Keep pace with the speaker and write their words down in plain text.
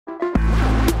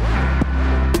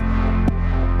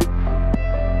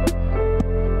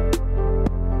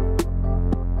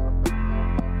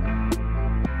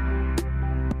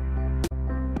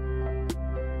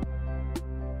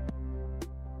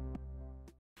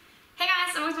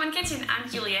welcome to my kitchen. I'm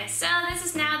Julia. So this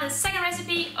is now the second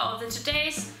recipe of the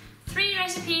today's 3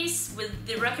 recipes with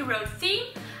the Rocky Road theme.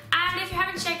 And if you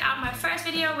haven't checked out my first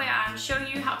video where I'm showing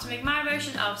you how to make my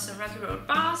version of some Rocky Road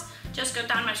bars, just go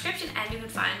down my description and you can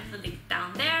find the link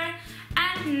down there.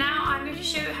 And now I'm going to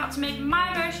show you how to make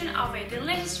my version of a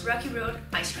delicious Rocky Road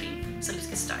ice cream. So let's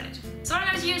get started. So what I'm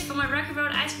going to use for my Rocky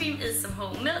Road ice cream is some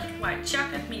whole milk, white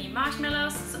chocolate, mini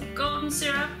marshmallows, some golden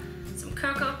syrup, some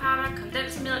cocoa powder,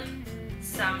 condensed milk,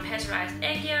 some pasteurized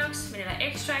egg yolks, vanilla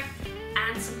extract,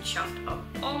 and some chopped up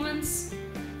almonds.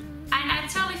 And I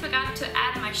totally forgot to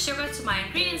add my sugar to my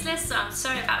ingredients list, so I'm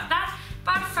sorry about that.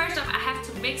 But first off, I have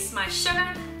to mix my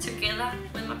sugar together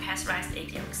with my pasteurized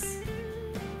egg yolks.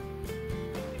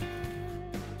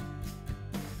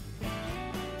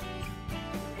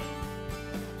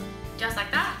 Just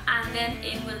like that, and then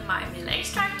in with my vanilla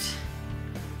extract.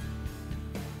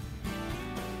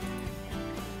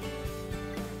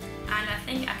 And I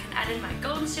think I can add in my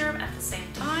golden syrup at the same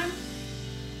time.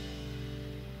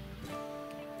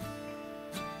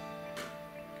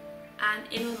 And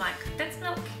in with my condensed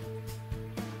milk.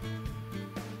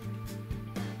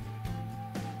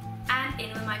 And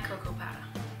in with my cocoa powder.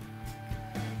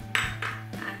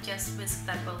 And just whisk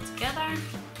that both together.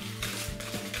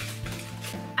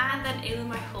 And then in with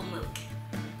my whole milk.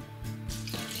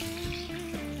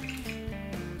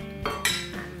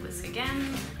 And whisk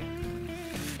again.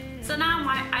 So now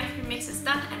my ice cream mix is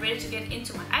done and ready to get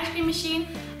into my ice cream machine.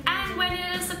 And when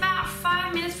it is about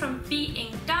 5 minutes from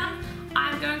being done,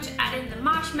 I'm going to add in the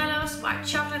marshmallows, white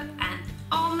chocolate and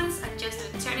almonds. I just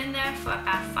let it turn in there for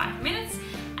about 5 minutes.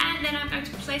 And then I'm going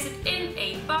to place it in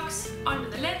a box under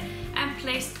the lid and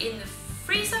place it in the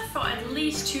freezer for at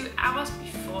least 2 hours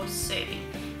before serving.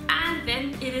 And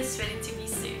then it is ready to be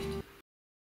served.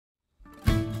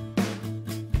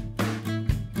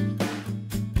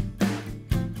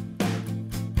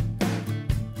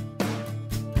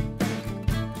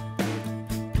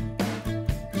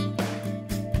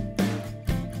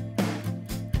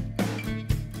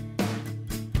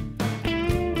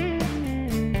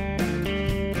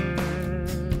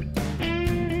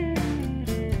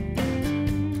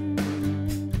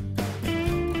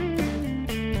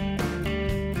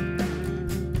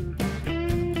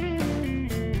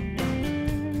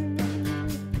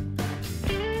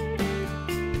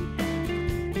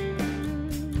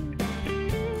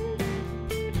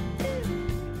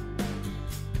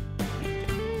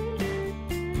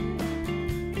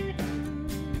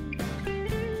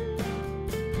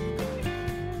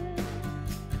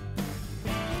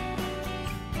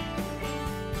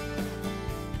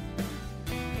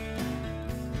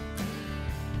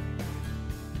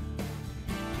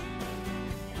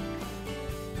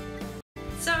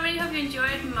 So I really hope you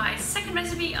enjoyed my second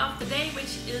recipe of the day,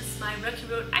 which is my Rocky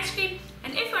Road ice cream.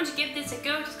 And if you want to give this a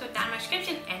go, just go down my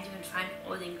description and you can find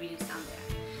all the ingredients down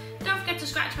there. Don't forget to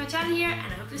subscribe to my channel here,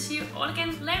 and I hope to see you all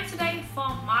again later today for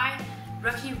my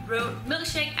Rocky Road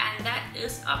milkshake, and that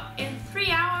is up in 3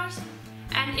 hours.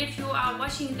 And if you are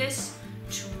watching this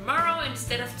tomorrow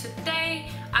instead of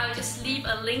today, I'll just leave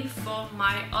a link for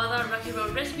my other Rocky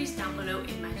Road recipes down below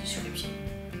in my description.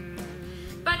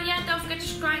 But yeah, don't forget to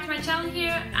subscribe to my channel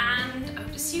here, and I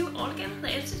hope to see you all again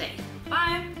later today.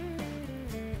 Bye!